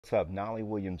What's up? Knolly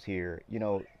Williams here.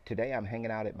 Today I'm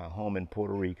hanging out at my home in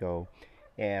Puerto Rico,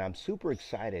 and I'm super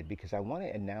excited because I want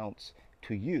to announce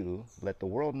to you, let the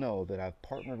world know that I've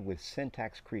partnered with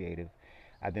Syntax Creative.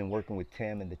 I've been working with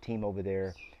Tim and the team over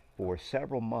there for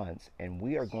several months, and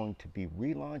we are going to be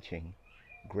relaunching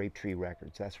Grapetree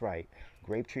Records. That's right.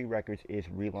 Grapetree Records is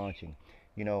relaunching.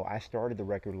 I started the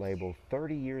record label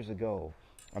 30 years ago.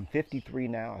 I'm 53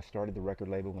 now. I started the record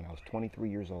label when I was 23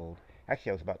 years old.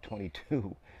 Actually, I was about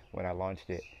 22 when I launched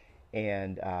it.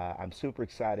 And I'm super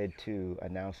excited to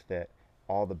announce that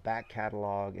all the back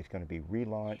catalog is going to be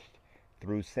relaunched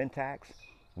through Syntax.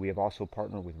 We have also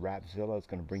partnered with Rapzilla. It's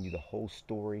going to bring you the whole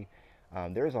story.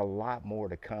 There's a lot more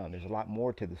to come. There's a lot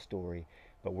more to the story,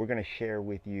 but we're going to share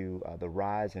with you the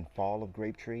rise and fall of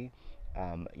Grapetree.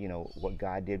 What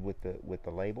God did with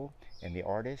the label and the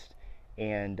artist,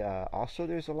 and also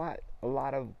there's a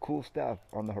lot of cool stuff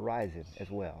on the horizon as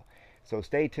well. So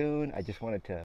stay tuned. I just wanted to